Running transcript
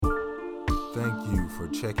Thank you for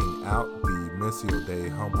checking out the Missio Dei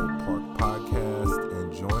Humble Park podcast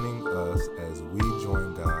and joining us as we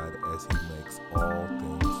join God as He makes all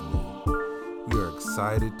things new. We are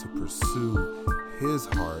excited to pursue His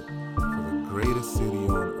heart for the greatest city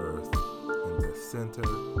on earth in the center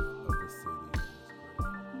of the city.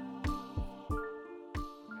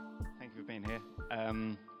 Thank you for being here.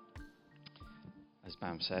 As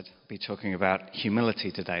Bam said, we'll be talking about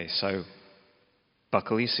humility today, so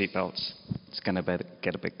buckle your seatbelts. It's going to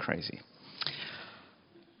get a bit crazy.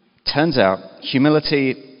 Turns out,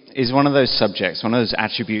 humility is one of those subjects, one of those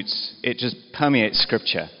attributes, it just permeates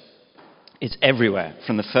Scripture. It's everywhere,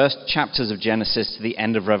 from the first chapters of Genesis to the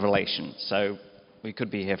end of Revelation. So we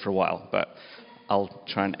could be here for a while, but I'll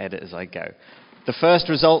try and edit as I go. The first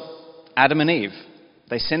result, Adam and Eve.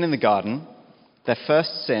 They sin in the garden. Their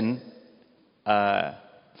first sin,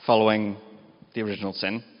 following the original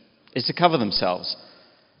sin, is to cover themselves.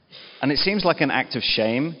 And it seems like an act of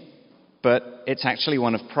shame, but it's actually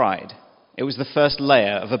one of pride. It was the first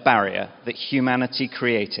layer of a barrier that humanity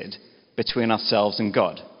created between ourselves and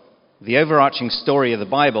God. The overarching story of the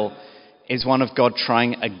Bible is one of God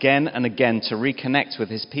trying again and again to reconnect with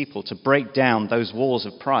his people, to break down those walls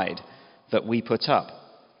of pride that we put up.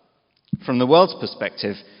 From the world's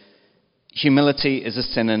perspective, humility is a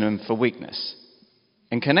synonym for weakness.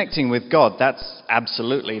 In connecting with God, that's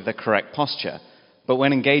absolutely the correct posture. But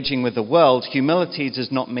when engaging with the world, humility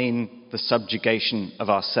does not mean the subjugation of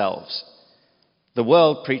ourselves. The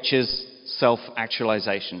world preaches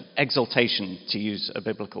self-actualization, exaltation, to use a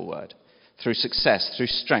biblical word, through success, through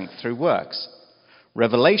strength, through works.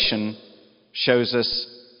 Revelation shows us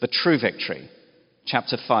the true victory.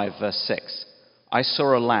 Chapter 5, verse 6. I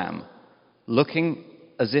saw a lamb, looking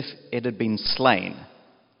as if it had been slain,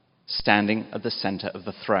 standing at the center of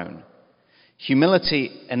the throne.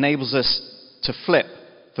 Humility enables us to flip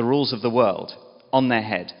the rules of the world on their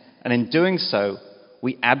head. And in doing so,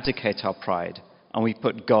 we abdicate our pride and we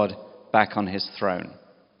put God back on his throne.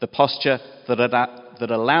 The posture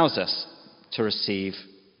that allows us to receive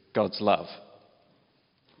God's love.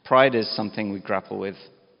 Pride is something we grapple with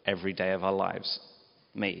every day of our lives.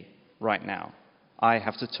 Me, right now. I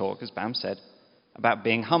have to talk, as Bam said, about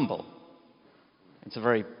being humble. It's a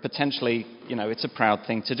very potentially, it's a proud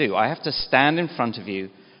thing to do. I have to stand in front of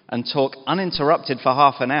you and talk uninterrupted for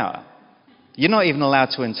half an hour. You're not even allowed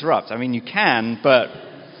to interrupt. I mean, you can, but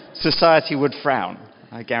society would frown,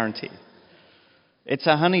 I guarantee. It's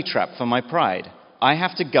a honey trap for my pride. I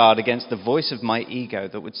have to guard against the voice of my ego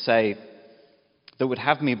that would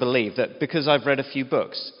have me believe that because I've read a few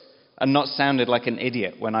books and not sounded like an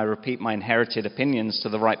idiot when I repeat my inherited opinions to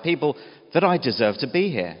the right people, that I deserve to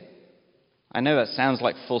be here. I know that sounds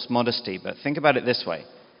like false modesty, but think about it this way.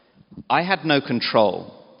 I had no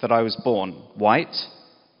control that I was born white,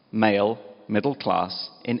 male, middle class,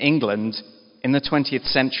 in England in the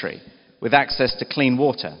 20th century, with access to clean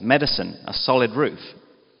water, medicine, a solid roof.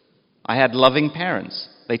 I had loving parents.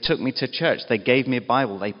 They took me to church. They gave me a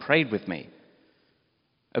Bible. They prayed with me.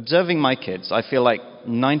 Observing my kids, I feel like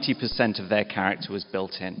 90% of their character was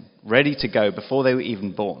built in, ready to go before they were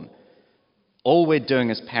even born. All we're doing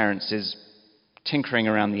as parents is tinkering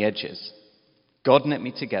around the edges. God knit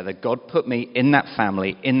me together. God put me in that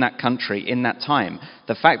family, in that country, in that time.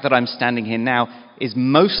 The fact that I'm standing here now is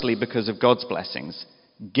mostly because of God's blessings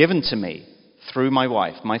given to me through my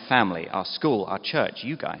wife, my family, our school, our church,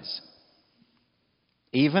 you guys.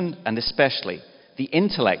 Even and especially the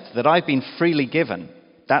intellect that I've been freely given,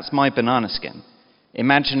 that's my banana skin.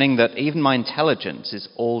 Imagining that even my intelligence is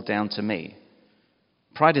all down to me.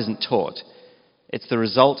 Pride isn't taught. It's the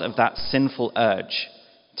result of that sinful urge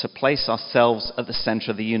to place ourselves at the center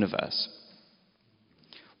of the universe.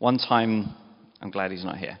 One time, I'm glad he's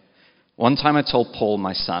not here. One time I told Paul,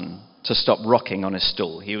 my son, to stop rocking on his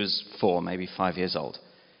stool. He was 4, maybe 5 years old.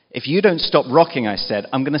 If you don't stop rocking, I said,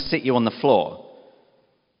 I'm going to sit you on the floor.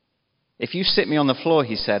 If you sit me on the floor,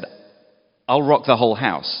 he said, I'll rock the whole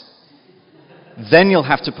house. Then you'll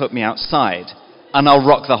have to put me outside, and I'll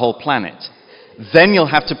rock the whole planet. Then you'll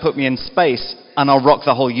have to put me in space, and I'll rock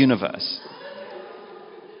the whole universe.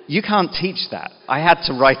 You can't teach that. I had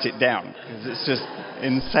to write it down because it's just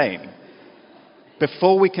insane.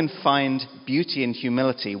 Before we can find beauty and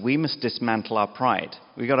humility, we must dismantle our pride.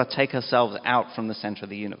 We've got to take ourselves out from the center of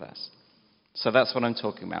the universe. So that's what I'm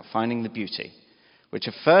talking about, finding the beauty, which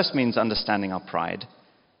at first means understanding our pride.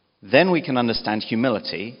 Then we can understand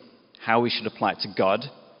humility, how we should apply it to God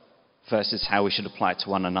versus how we should apply it to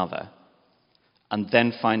one another. And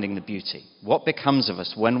then finding the beauty. What becomes of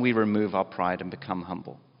us when we remove our pride and become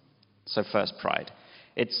humble? So first, pride.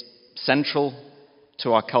 It's central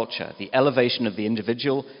to our culture, the elevation of the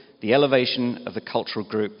individual, the elevation of the cultural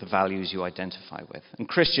group, the values you identify with. And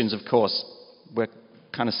Christians, of course, we're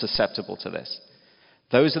kind of susceptible to this.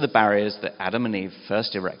 Those are the barriers that Adam and Eve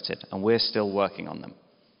first erected, and we're still working on them.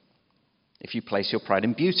 If you place your pride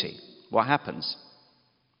in beauty, what happens?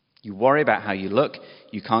 You worry about how you look.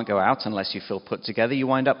 You can't go out unless you feel put together. You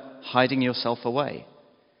wind up hiding yourself away.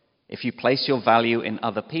 If you place your value in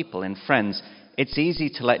other people, in friends, it's easy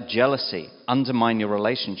to let jealousy undermine your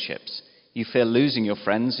relationships. You fear losing your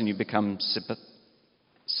friends and you become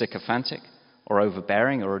sycophantic or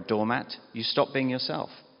overbearing or a doormat. You stop being yourself.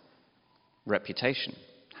 Reputation.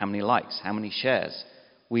 How many likes? How many shares?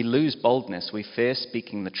 We lose boldness. We fear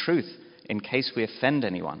speaking the truth in case we offend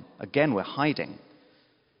anyone. Again, we're hiding.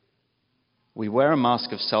 We wear a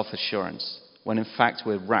mask of self-assurance when in fact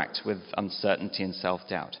we're racked with uncertainty and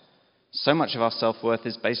self-doubt. So much of our self-worth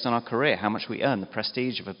is based on our career, how much we earn, the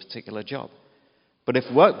prestige of a particular job. But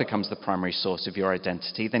if work becomes the primary source of your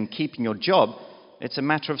identity, then keeping your job, it's a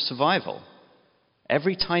matter of survival.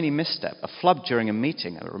 Every tiny misstep, a flub during a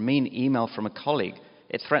meeting, or a mean email from a colleague,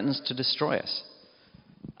 it threatens to destroy us.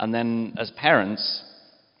 And then as parents,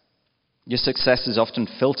 your success is often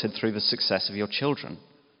filtered through the success of your children.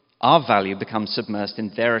 Our value becomes submersed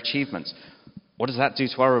in their achievements. What does that do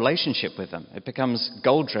to our relationship with them? It becomes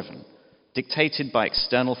goal-driven, dictated by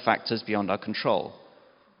external factors beyond our control.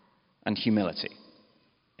 And humility.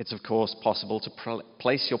 It's, of course, possible to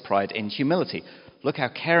place your pride in humility. Look how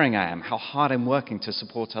caring I am, how hard I'm working to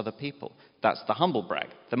support other people. That's the humble brag,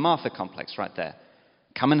 the Martha complex right there.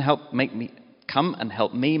 Come and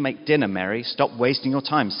help me make dinner, Mary. Stop wasting your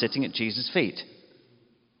time sitting at Jesus' feet.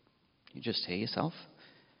 You just hear yourself?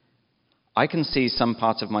 I can see some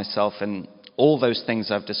part of myself in all those things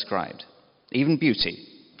I've described. Even beauty.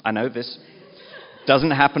 I know this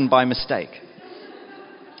doesn't happen by mistake.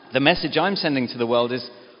 The message I'm sending to the world is,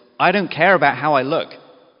 I don't care about how I look.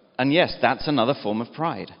 And yes, that's another form of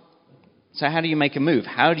pride. So how do you make a move?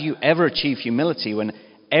 How do you ever achieve humility when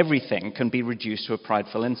everything can be reduced to a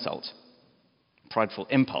prideful insult? Prideful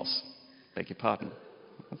impulse. Beg your pardon.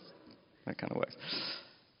 That kind of works.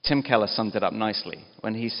 Tim Keller summed it up nicely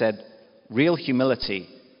when he said, real humility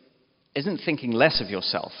isn't thinking less of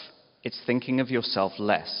yourself. It's thinking of yourself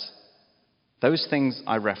less. Those things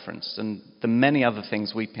I referenced and the many other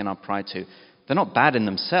things we pin our pride to, they're not bad in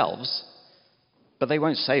themselves, but they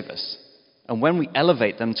won't save us. And when we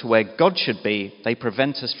elevate them to where God should be, they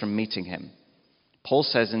prevent us from meeting him. Paul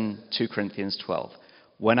says in 2 Corinthians 12,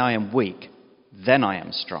 when I am weak, then I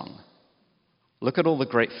am strong. Look at all the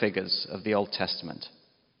great figures of the Old Testament.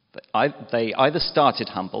 They either started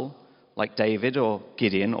humble, like David or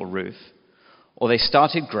Gideon or Ruth, or they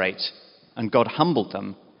started great and God humbled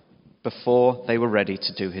them before they were ready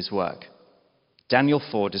to do his work. Daniel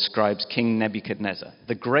 4 describes King Nebuchadnezzar,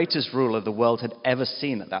 the greatest ruler the world had ever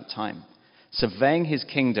seen at that time, surveying his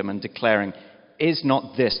kingdom and declaring, is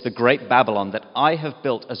not this the great Babylon that I have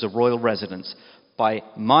built as a royal residence by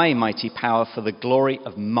my mighty power for the glory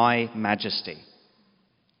of my majesty?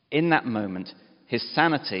 In that moment, his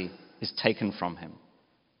sanity is taken from him,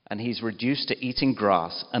 and he's reduced to eating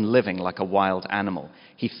grass and living like a wild animal.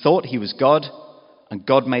 He thought he was God, and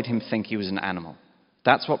God made him think he was an animal.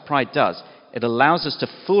 That's what pride does. It allows us to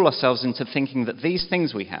fool ourselves into thinking that these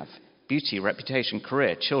things we have, beauty, reputation,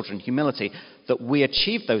 career, children, humility, that we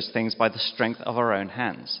achieve those things by the strength of our own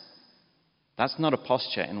hands. That's not a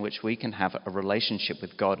posture in which we can have a relationship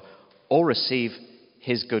with God or receive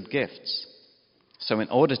his good gifts. So in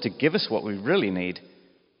order to give us what we really need,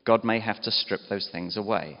 God may have to strip those things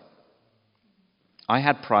away. I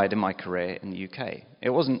had pride in my career in the UK. It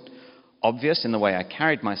wasn't obvious in the way I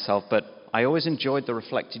carried myself, but I always enjoyed the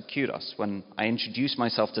reflected kudos when I introduced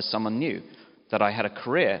myself to someone new, that I had a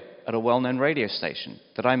career at a well-known radio station,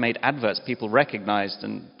 that I made adverts people recognized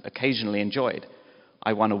and occasionally enjoyed.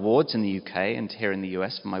 I won awards in the UK and here in the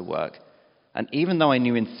US for my work. And even though I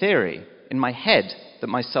knew in theory, in my head, that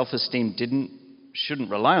my self-esteem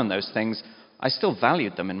shouldn't rely on those things, I still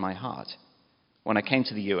valued them in my heart. When I came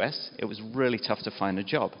to the US, it was really tough to find a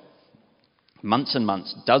job. Months and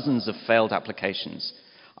months, dozens of failed applications.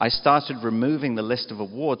 I started removing the list of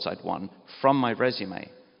awards I'd won from my resume.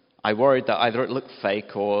 I worried that either it looked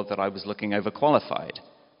fake or that I was looking overqualified.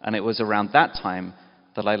 And it was around that time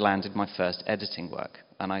that I landed my first editing work,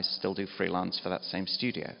 and I still do freelance for that same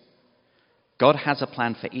studio. God has a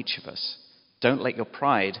plan for each of us. Don't let your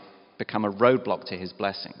pride become a roadblock to his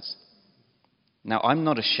blessings. Now, I'm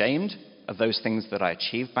not ashamed of those things that I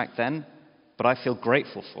achieved back then, but I feel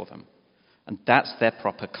grateful for them. And that's their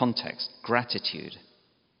proper context, gratitude.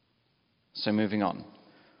 So moving on.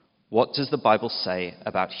 What does the Bible say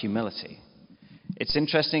about humility? It's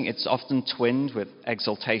interesting, it's often twinned with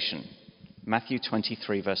exaltation. Matthew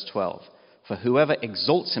 23, verse 12. For whoever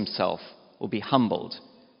exalts himself will be humbled,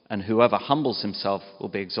 and whoever humbles himself will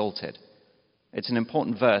be exalted. It's an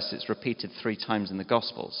important verse. It's repeated 3 times in the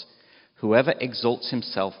Gospels. Whoever exalts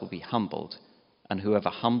himself will be humbled, and whoever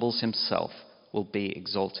humbles himself will be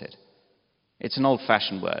exalted. It's an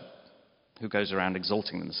old-fashioned word. Who goes around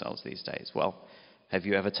exalting themselves these days? Well, have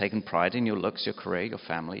you ever taken pride in your looks, your career, your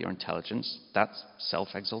family, your intelligence? That's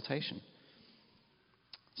self-exaltation.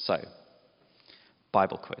 So,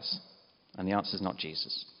 Bible quiz. And the answer is not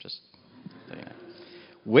Jesus. Just so you know.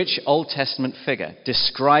 Which Old Testament figure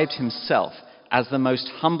described himself as the most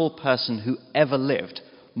humble person who ever lived,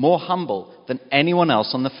 more humble than anyone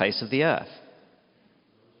else on the face of the earth?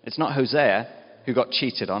 It's not Hosea, who got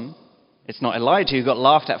cheated on. It's not Elijah, who got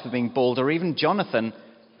laughed at for being bald, or even Jonathan,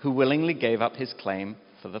 who willingly gave up his claim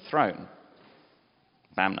for the throne.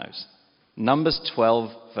 Bam knows. Numbers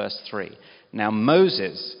 12, verse 3. Now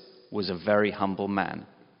Moses was a very humble man,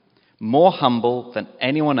 more humble than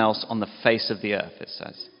anyone else on the face of the earth, it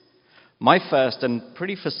says. My first and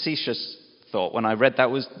pretty facetious thought when I read that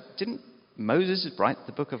was, didn't Moses write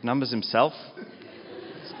the book of Numbers himself?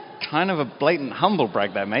 It's kind of a blatant humble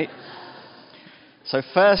brag there, mate. So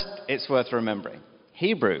first, it's worth remembering.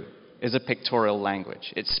 Hebrew is a pictorial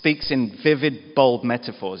language. It speaks in vivid, bold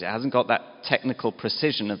metaphors. It hasn't got that technical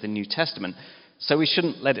precision of the New Testament, so we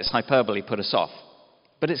shouldn't let its hyperbole put us off.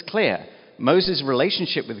 But it's clear, Moses'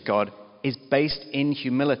 relationship with God is based in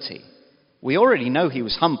humility. We already know he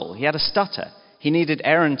was humble. He had a stutter. He needed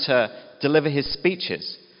Aaron to deliver his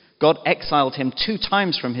speeches. God exiled him 2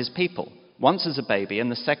 times from his people, once as a baby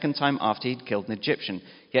and the second time after he'd killed an Egyptian.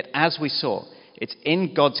 Yet as we saw, it's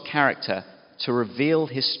in God's character to reveal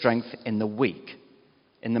his strength in the weak,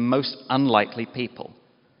 in the most unlikely people.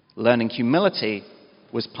 Learning humility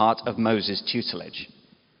was part of Moses' tutelage.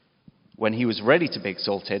 When he was ready to be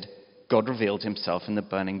exalted, God revealed himself in the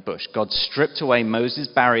burning bush. God stripped away Moses'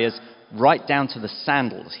 barriers right down to the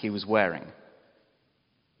sandals he was wearing.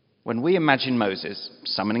 When we imagine Moses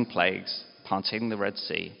summoning plagues, parting the Red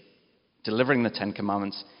Sea, delivering the 10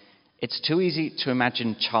 Commandments, it's too easy to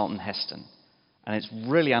imagine Charlton Heston, and it's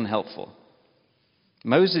really unhelpful.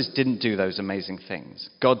 Moses didn't do those amazing things.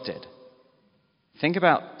 God did. Think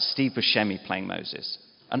about Steve Buscemi playing Moses.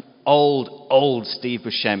 An old Steve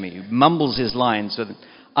Buscemi who mumbles his lines with an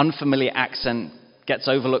unfamiliar accent, gets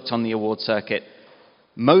overlooked on the award circuit.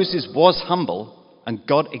 Moses was humble, and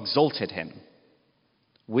God exalted him.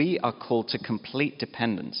 We are called to complete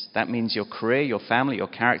dependence. That means your career, your family, your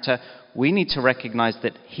character. We need to recognize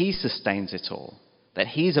that he sustains it all, that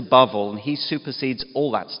he's above all, and he supersedes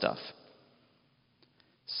all that stuff.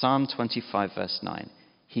 Psalm 25, verse 9.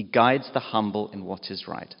 He guides the humble in what is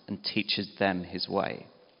right and teaches them his way.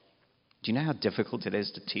 Do you know how difficult it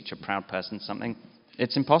is to teach a proud person something?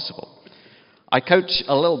 It's impossible. I coach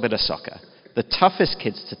a little bit of soccer. The toughest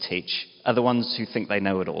kids to teach are the ones who think they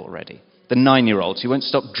know it all already. The 9-year-olds who won't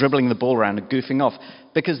stop dribbling the ball around and goofing off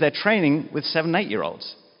because they're training with 7,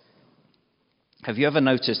 8-year-olds. Have you ever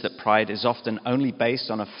noticed that pride is often only based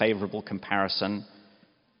on a favorable comparison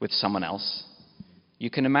with someone else? You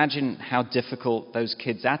can imagine how difficult those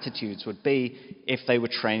kids' attitudes would be if they were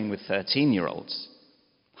training with 13-year-olds.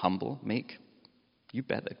 Humble, meek, you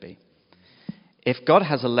bet they'd be. If God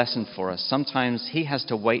has a lesson for us, sometimes he has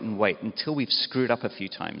to wait until we've screwed up a few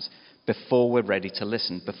times before we're ready to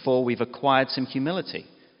listen, before we've acquired some humility.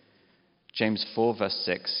 James 4, verse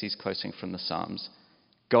 6, he's quoting from the Psalms.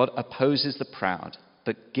 God opposes the proud,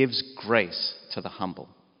 but gives grace to the humble.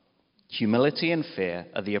 Humility and fear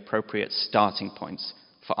are the appropriate starting points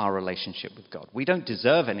for our relationship with God. We don't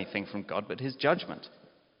deserve anything from God but his judgment.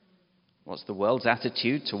 What's the world's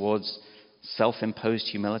attitude towards self-imposed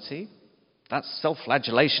humility? That's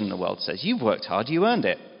self-flagellation, the world says. You've worked hard, you earned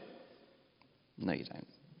it. No, you don't.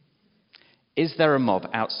 Is there a mob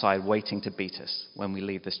outside waiting to beat us when we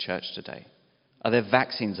leave this church today? Are there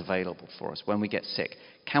vaccines available for us when we get sick?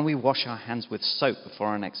 Can we wash our hands with soap before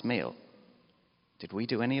our next meal? Did we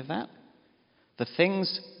do any of that? The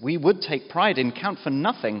things we would take pride in count for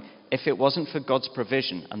nothing if it wasn't for God's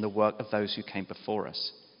provision and the work of those who came before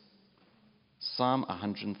us. Psalm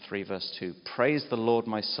 103, verse 2. Praise the Lord,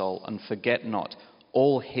 my soul, and forget not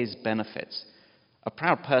all his benefits. A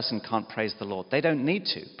proud person can't praise the Lord. They don't need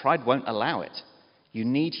to. Pride won't allow it. You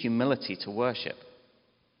need humility to worship.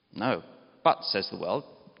 No. But, says the world,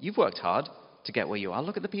 you've worked hard to get where you are.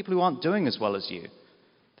 Look at the people who aren't doing as well as you.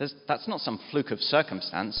 That's not some fluke of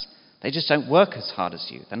circumstance. They just don't work as hard as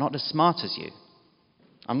you. They're not as smart as you.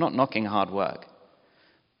 I'm not knocking hard work.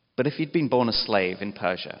 But if you'd been born a slave in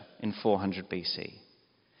Persia in 400 BC,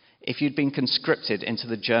 if you'd been conscripted into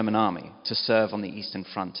the German army to serve on the Eastern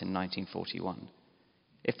Front in 1941,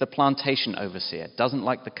 if the plantation overseer doesn't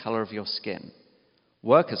like the color of your skin,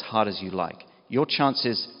 work as hard as you like, your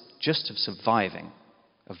chances just of surviving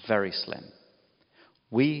are very slim.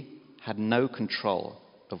 We had no control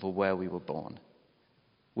over where we were born.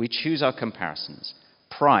 We choose our comparisons.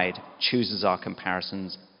 Pride chooses our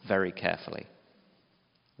comparisons very carefully.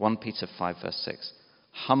 1 Peter 5 verse 6.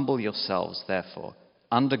 Humble yourselves, therefore,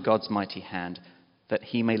 under God's mighty hand, that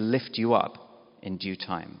he may lift you up in due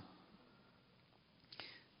time.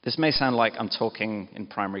 This may sound like I'm talking in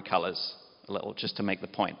primary colors a little, just to make the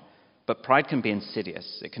point, but pride can be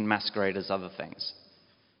insidious. It can masquerade as other things.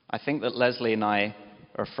 I think that Leslie and I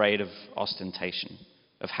are afraid of ostentation,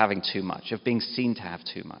 of having too much, of being seen to have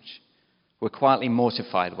too much. We're quietly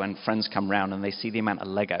mortified when friends come round and they see the amount of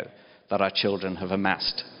Lego that our children have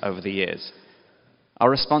amassed over the years. Our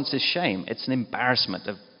response is shame. It's an embarrassment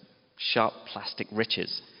of sharp plastic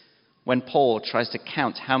riches. When Paul tries to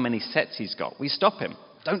count how many sets he's got, we stop him.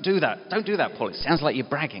 Don't do that. Don't do that, Paul. It sounds like you're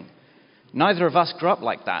bragging. Neither of us grew up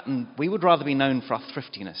like that, and we would rather be known for our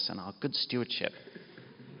thriftiness and our good stewardship.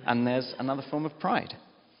 And there's another form of pride.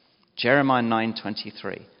 Jeremiah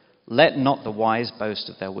 9:23. Let not the wise boast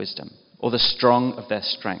of their wisdom, or the strong of their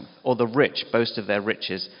strength, or the rich boast of their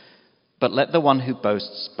riches, but let the one who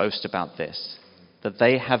boasts boast about this, that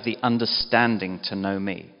they have the understanding to know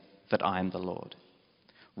me, that I am the Lord.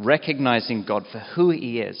 Recognizing God for who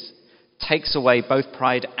he is takes away both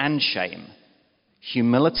pride and shame.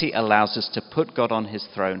 Humility allows us to put God on his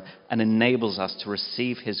throne and enables us to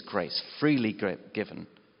receive his grace freely given.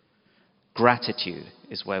 Gratitude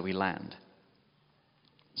is where we land.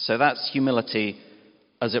 So that's humility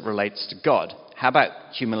as it relates to God. How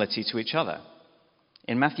about humility to each other?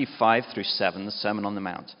 In Matthew 5 through 7, the Sermon on the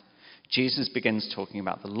Mount, Jesus begins talking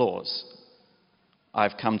about the laws. I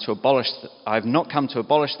have not come to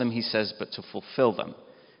abolish them, he says, but to fulfill them.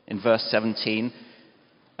 In verse 17,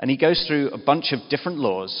 and he goes through a bunch of different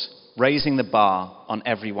laws, raising the bar on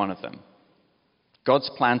every one of them. God's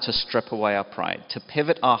plan to strip away our pride, to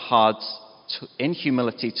pivot our hearts in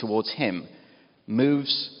humility towards him,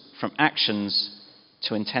 moves from actions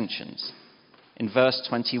to intentions. In verse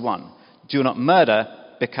 21, do not murder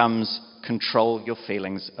becomes control your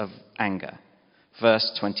feelings of anger.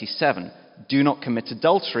 Verse 27, do not commit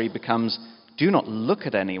adultery becomes do not look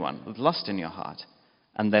at anyone with lust in your heart.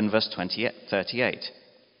 And then verse 38,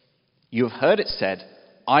 you have heard it said,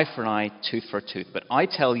 eye for an eye, tooth for a tooth. But I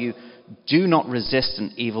tell you, do not resist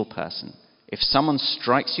an evil person. If someone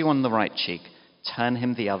strikes you on the right cheek, turn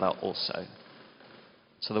him the other also.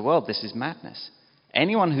 To the world, this is madness.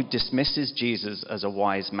 Anyone who dismisses Jesus as a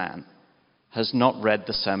wise man has not read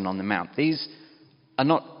the Sermon on the Mount. These are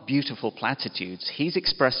not beautiful platitudes. He's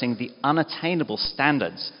expressing the unattainable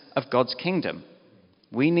standards of God's kingdom.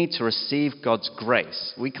 We need to receive God's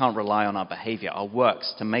grace. We can't rely on our behavior, our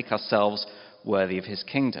works, to make ourselves worthy of his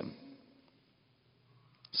kingdom.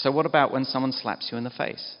 So what about when someone slaps you in the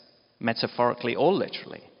face, metaphorically or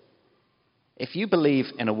literally? If you believe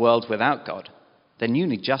in a world without God, then you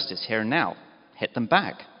need justice here and now. Hit them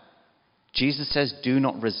back. Jesus says, do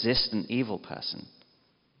not resist an evil person.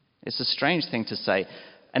 It's a strange thing to say,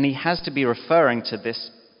 and he has to be referring to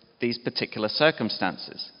these particular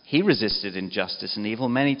circumstances. He resisted injustice and evil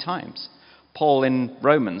many times. Paul in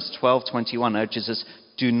Romans 12:21 urges us,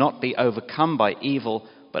 do not be overcome by evil,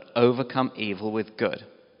 but overcome evil with good.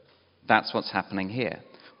 That's what's happening here.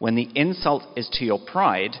 When the insult is to your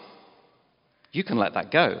pride, you can let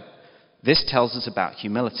that go. This tells us about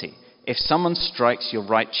humility. If someone strikes your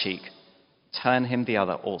right cheek, turn him the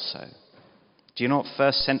other also. Do you know what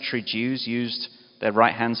first century Jews used their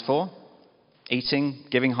right hands for? Eating,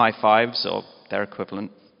 giving high fives, or their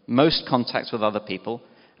equivalent, most contacts with other people,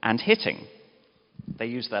 and hitting. They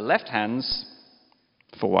used their left hands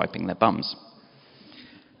for wiping their bums.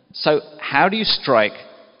 So how do you strike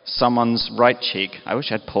someone's right cheek? I wish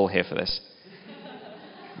I had Paul here for this.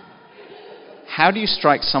 How do you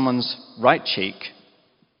strike someone's right cheek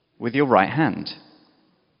with your right hand?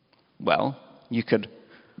 Well, you could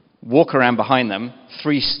walk around behind them,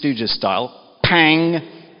 Three Stooges style, pang!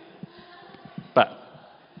 But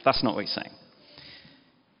that's not what he's saying.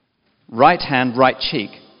 Right hand, right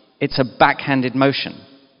cheek, it's a backhanded motion.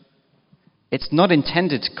 It's not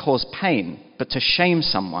intended to cause pain, but to shame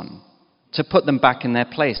someone, to put them back in their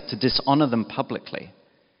place, to dishonor them publicly.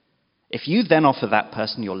 If you then offer that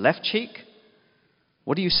person your left cheek,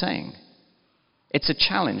 what are you saying? It's a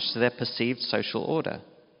challenge to their perceived social order.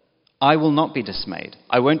 I will not be dismayed.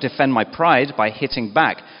 I won't defend my pride by hitting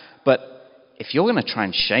back, but if you're going to try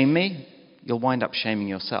and shame me, you'll wind up shaming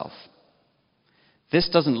yourself. This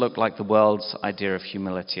doesn't look like the world's idea of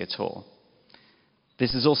humility at all.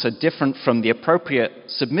 This is also different from the appropriate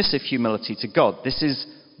submissive humility to God. This is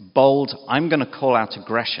bold, I'm going to call out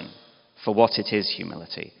aggression for what it is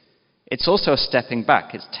humility. It's also a stepping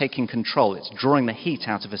back. It's taking control. It's drawing the heat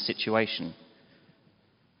out of a situation.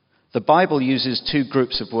 The Bible uses two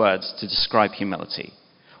groups of words to describe humility.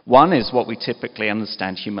 One is what we typically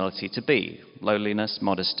understand humility to be, lowliness,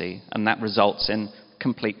 modesty, and that results in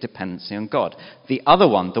complete dependency on God. The other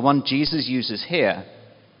one, the one Jesus uses here,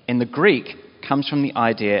 in the Greek, comes from the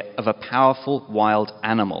idea of a powerful wild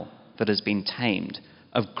animal that has been tamed,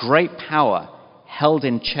 of great power, held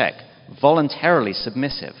in check, voluntarily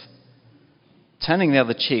submissive. Turning the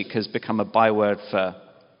other cheek has become a byword for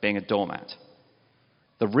being a doormat.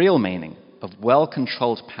 The real meaning of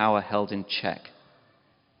well-controlled power held in check.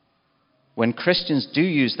 When Christians do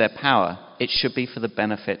use their power, it should be for the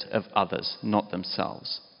benefit of others, not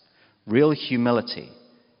themselves. Real humility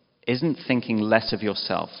isn't thinking less of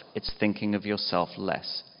yourself, it's thinking of yourself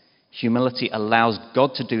less. Humility allows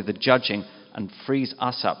God to do the judging and frees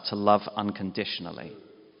us up to love unconditionally.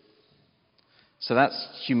 So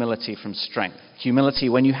that's humility from strength. Humility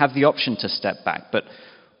when you have the option to step back. But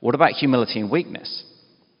what about humility in weakness?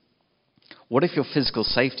 What if your physical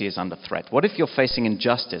safety is under threat? What if you're facing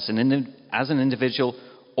injustice as an individual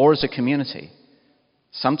or as a community?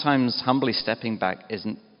 Sometimes humbly stepping back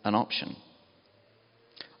isn't an option.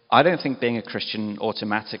 I don't think being a Christian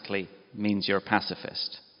automatically means you're a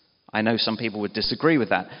pacifist. I know some people would disagree with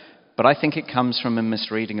that, but I think it comes from a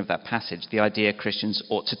misreading of that passage, the idea Christians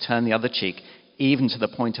ought to turn the other cheek, even to the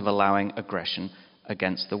point of allowing aggression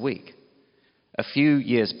against the weak. A few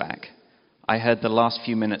years back, I heard the last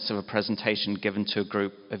few minutes of a presentation given to a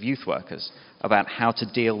group of youth workers about how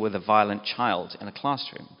to deal with a violent child in a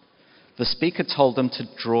classroom. The speaker told them to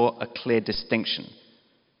draw a clear distinction,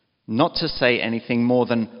 not to say anything more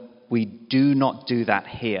than, "We do not do that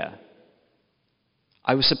here."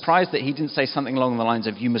 I was surprised that he didn't say something along the lines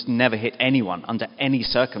of, "You must never hit anyone under any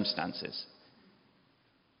circumstances."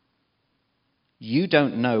 You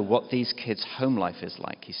don't know what these kids' home life is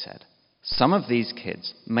like, he said. Some of these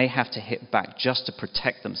kids may have to hit back just to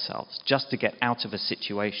protect themselves, just to get out of a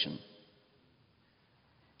situation.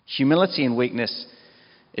 Humility and weakness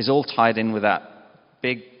is all tied in with that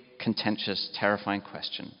big, contentious, terrifying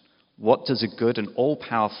question. What does a good and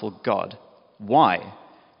all-powerful God, why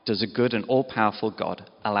does a good and all-powerful God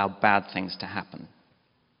allow bad things to happen?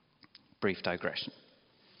 Brief digression.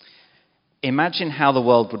 Imagine how the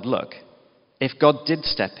world would look if God did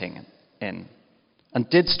step in and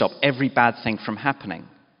did stop every bad thing from happening.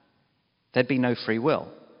 There'd be no free will.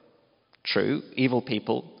 True, evil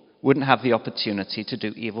people wouldn't have the opportunity to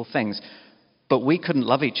do evil things, but we couldn't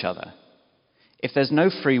love each other. If there's no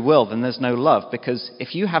free will, then there's no love, because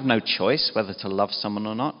if you have no choice whether to love someone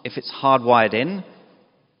or not, if it's hardwired in,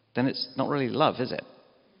 then it's not really love, is it?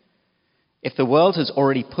 If the world has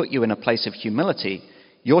already put you in a place of humility,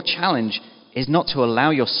 your challenge is not to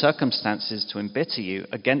allow your circumstances to embitter you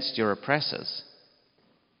against your oppressors.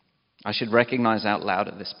 I should recognize out loud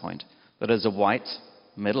at this point that as a white,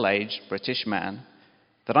 middle-aged British man,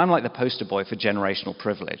 that I'm like the poster boy for generational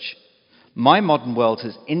privilege. My modern world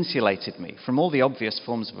has insulated me from all the obvious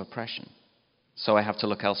forms of oppression, so I have to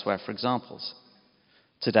look elsewhere for examples.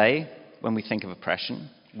 Today, when we think of oppression,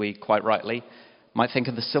 we, quite rightly, might think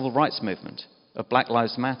of the civil rights movement, of Black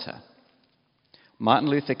Lives Matter. Martin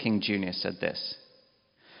Luther King Jr. said this: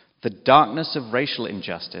 "The darkness of racial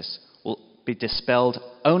injustice will be dispelled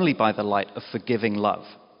only by the light of forgiving love.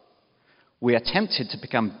 We are tempted to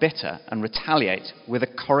become bitter and retaliate with a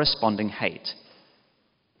corresponding hate.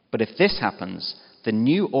 But if this happens, the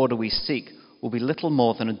new order we seek will be little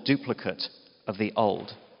more than a duplicate of the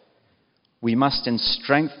old. We must, in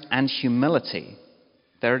strength and humility,"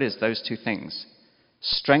 there it is, those two things,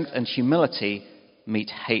 strength and humility meet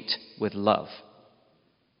hate with love.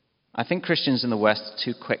 I think Christians in the West are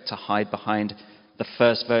too quick to hide behind the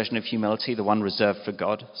first version of humility, the one reserved for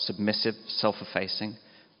God, submissive, self-effacing.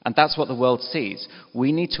 And that's what the world sees.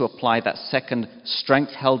 We need to apply that second,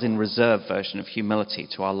 strength held in reserve version of humility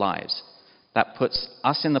to our lives. That puts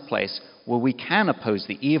us in the place where we can oppose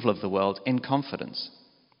the evil of the world in confidence.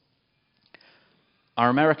 Our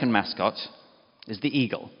American mascot is the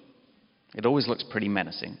eagle. It always looks pretty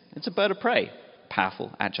menacing. It's a bird of prey,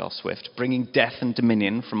 powerful, agile, swift, bringing death and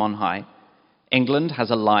dominion from on high. England has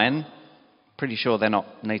a lion. Pretty sure they're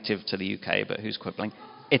not native to the UK, but who's quibbling?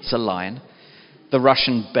 It's a lion. The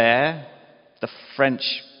Russian bear, the French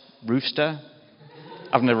rooster.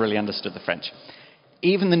 I've never really understood the French.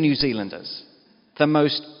 Even the New Zealanders, the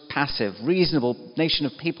most passive, reasonable nation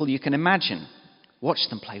of people you can imagine. Watch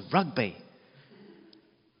them play rugby.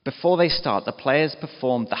 Before they start, the players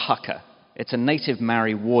perform the haka. It's a native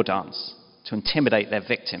Maori war dance to intimidate their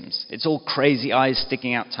victims. It's all crazy eyes,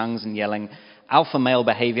 sticking out tongues and yelling, alpha male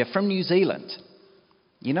behavior from New Zealand.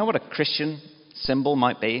 You know what a Christian symbol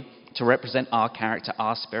might be to represent our character,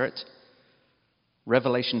 our spirit?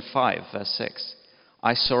 Revelation 5, verse 6.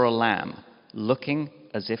 I saw a lamb looking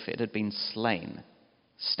as if it had been slain,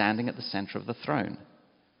 standing at the center of the throne.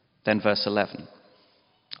 Then verse 11.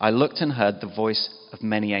 I looked and heard the voice of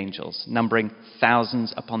many angels, numbering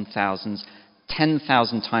thousands upon thousands,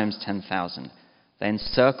 10,000 times 10,000. They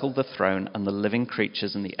encircled the throne and the living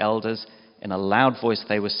creatures and the elders. In a loud voice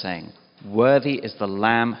they were saying, worthy is the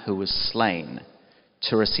Lamb who was slain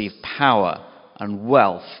to receive power and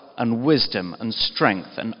wealth and wisdom and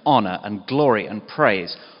strength and honor and glory and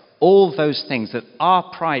praise. All those things that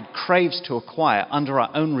our pride craves to acquire under our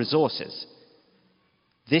own resources.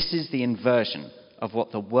 This is the inversion of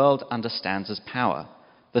what the world understands as power.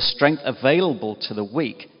 The strength available to the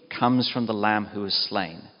weak comes from the Lamb who was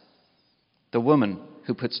slain. The woman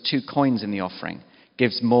who puts 2 coins in the offering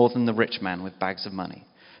gives more than the rich man with bags of money.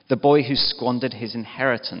 The boy who squandered his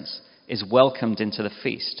inheritance is welcomed into the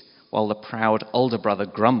feast, while the proud older brother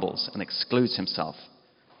grumbles and excludes himself.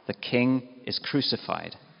 The king is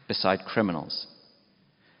crucified beside criminals.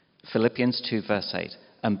 Philippians 2, verse 8.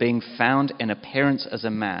 And being found in appearance as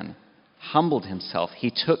a man, humbled himself.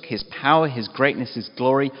 He took his power, his greatness, his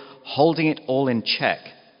glory, holding it all in check,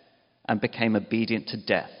 and became obedient to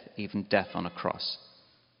death, even death on a cross.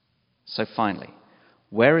 So finally,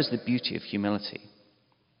 where is the beauty of humility?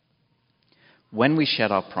 When we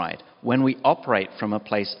shed our pride, when we operate from a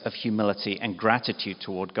place of humility and gratitude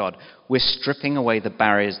toward God, we're stripping away the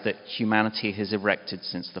barriers that humanity has erected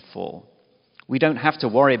since the fall. We don't have to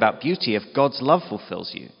worry about beauty if God's love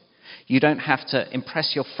fulfills you. You don't have to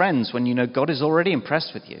impress your friends when you know God is already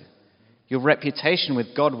impressed with you. Your reputation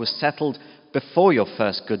with God was settled before your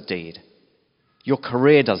first good deed. Your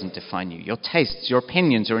career doesn't define you. Your tastes, your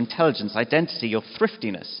opinions, your intelligence, identity, your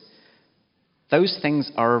thriftiness. Those things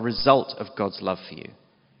are a result of God's love for you.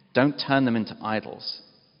 Don't turn them into idols.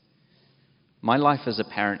 My life as a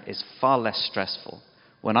parent is far less stressful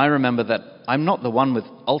when I remember that I'm not the one with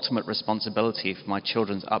ultimate responsibility for my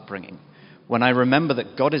children's upbringing. When I remember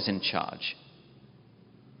that God is in charge,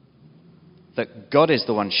 that God is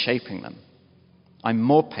the one shaping them, I'm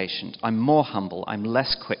more patient, I'm more humble, I'm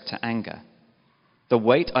less quick to anger. The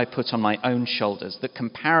weight I put on my own shoulders, that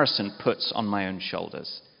comparison puts on my own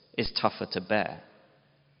shoulders, is tougher to bear.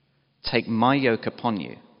 Take my yoke upon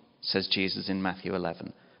you, says Jesus in Matthew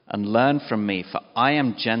 11, and learn from me, for I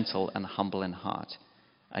am gentle and humble in heart,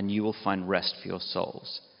 and you will find rest for your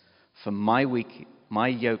souls. For my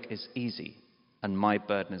yoke is easy, and my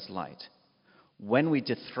burden is light. When we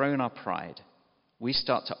dethrone our pride, we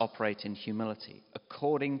start to operate in humility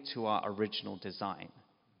according to our original design.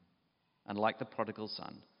 And like the prodigal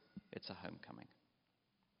son, it's a homecoming.